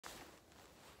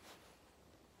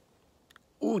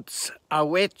Uts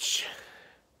Awich.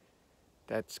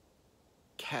 That's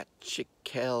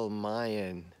Kachikel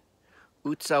Mayan.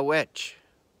 Uts Awich.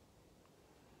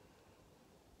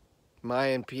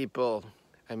 Mayan people,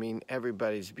 I mean,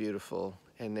 everybody's beautiful,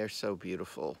 and they're so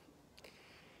beautiful.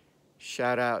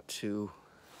 Shout out to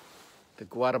the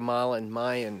Guatemalan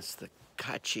Mayans, the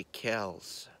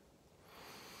Kachikels.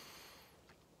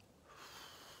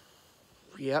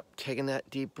 Yep, taking that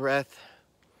deep breath,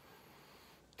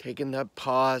 taking that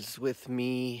pause with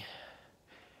me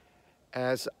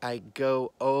as I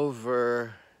go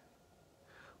over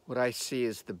what I see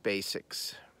as the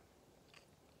basics.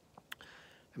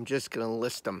 I'm just going to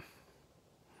list them.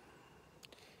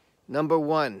 Number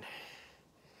one,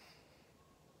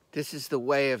 this is the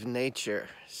way of nature.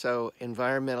 So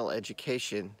environmental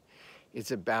education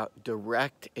is about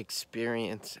direct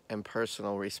experience and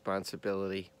personal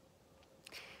responsibility.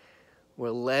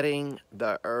 We're letting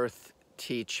the earth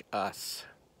teach us.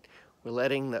 We're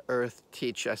letting the earth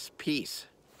teach us peace,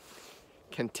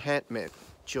 contentment,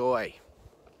 joy.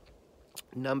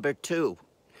 Number two,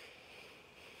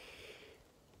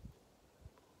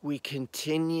 we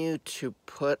continue to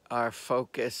put our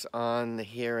focus on the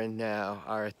here and now,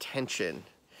 our attention,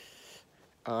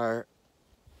 our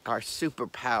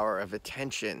superpower of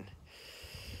attention.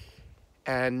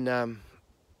 And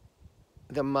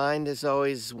the mind is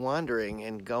always wandering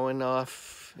and going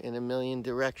off in a million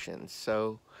directions.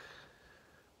 So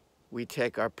we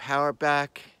take our power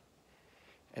back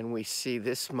and we see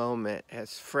this moment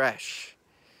as fresh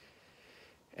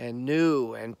and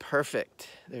new and perfect.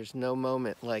 There's no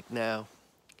moment like now.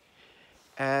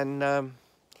 And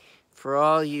for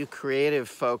all you creative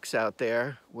folks out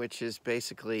there, which is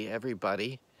basically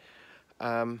everybody,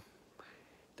 the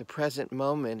present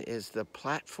moment is the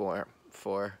platform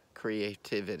for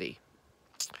creativity.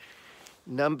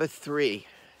 Number three,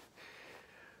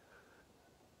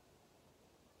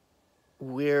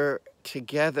 we're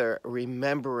together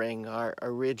remembering our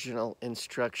original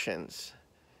instructions.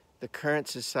 The current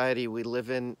society we live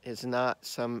in is not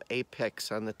some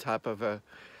apex on the top of a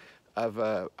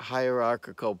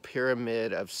hierarchical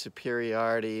pyramid of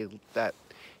superiority, that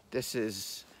this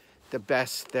is the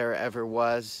best there ever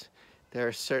was. There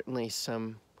are certainly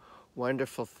some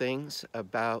wonderful things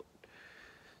about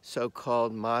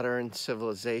so-called modern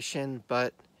civilization,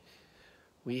 but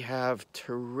we have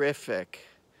terrific,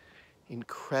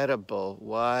 incredible,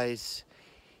 wise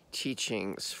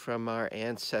teachings from our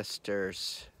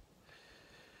ancestors.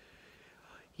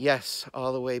 Yes,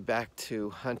 all the way back to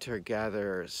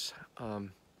hunter-gatherers.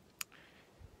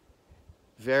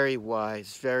 Very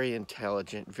wise, very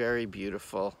intelligent, very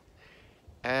beautiful.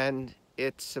 And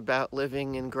it's about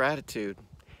living in gratitude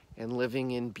and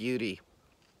living in beauty.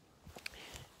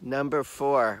 Number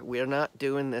four, we're not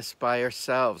doing this by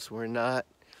ourselves. We're not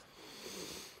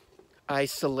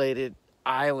isolated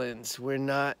islands. We're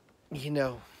not,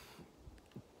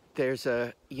 there's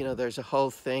a whole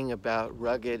thing about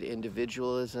rugged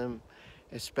individualism,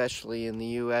 especially in the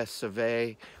US of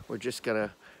A. We're just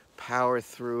gonna power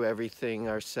through everything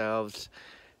ourselves.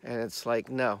 And it's like,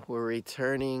 no, we're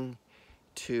returning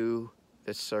to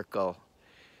the circle.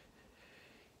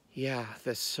 Yeah,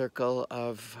 the circle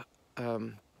of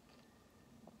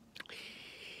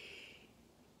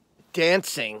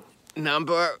dancing.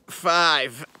 Number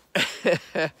five.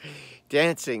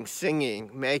 Dancing, singing,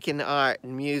 making art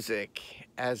and music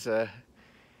as a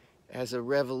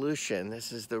revolution.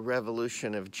 This is the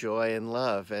revolution of joy and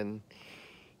love. And,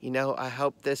 I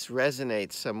hope this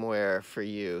resonates somewhere for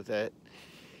you, that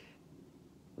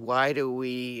why do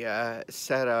we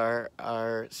set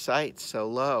our sights so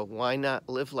low? Why not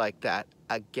live like that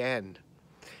again?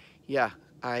 Yeah,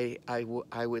 I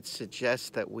would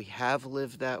suggest that we have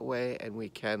lived that way and we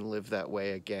can live that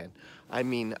way again. I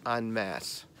mean, en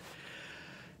masse.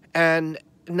 And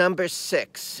number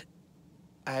six,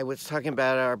 I was talking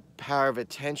about our power of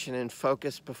attention and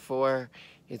focus before.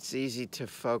 It's easy to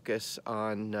focus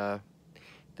on the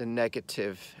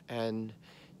negative and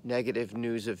negative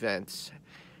news events.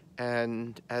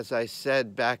 And as I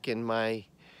said back in my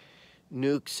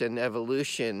Nukes and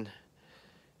Evolution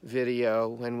video,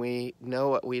 when we know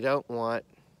what we don't want,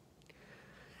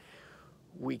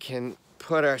 we can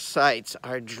put our sights,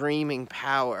 our dreaming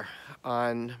power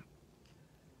on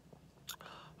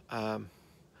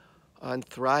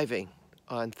thriving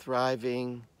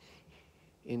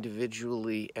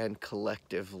individually and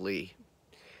collectively.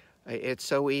 It's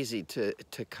so easy to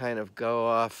kind of go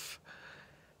off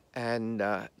and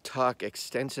talk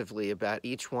extensively about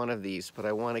each one of these, but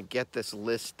I want to get this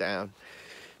list down.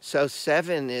 So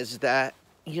 7 is that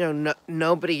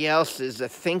nobody else is a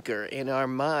thinker in our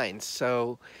minds,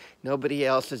 so nobody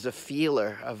else is a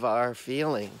feeler of our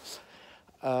feelings.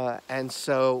 And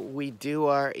so we do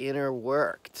our inner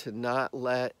work to not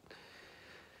let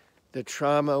the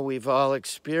trauma we've all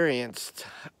experienced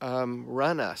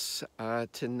run us,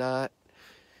 to not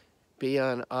be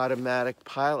on automatic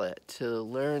pilot, to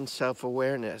learn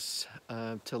self-awareness,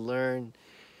 to learn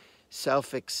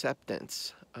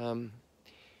self-acceptance. And,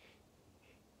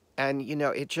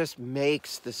 it just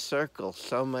makes the circle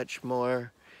so much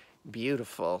more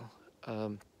beautiful.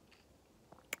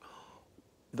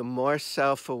 The more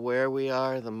self-aware we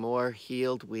are, the more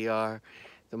healed we are,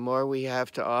 the more we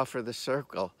have to offer the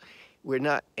circle. We're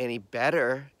not any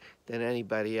better than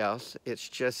anybody else. It's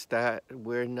just that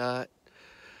we're not,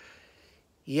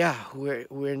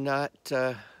 we're not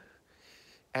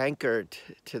anchored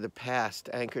to the past.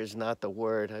 Anchor is not the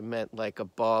word. I meant like a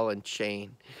ball and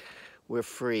chain. We're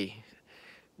free.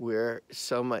 We're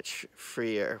so much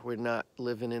freer. We're not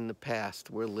living in the past.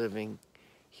 We're living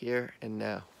here and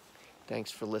now. Thanks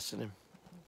for listening.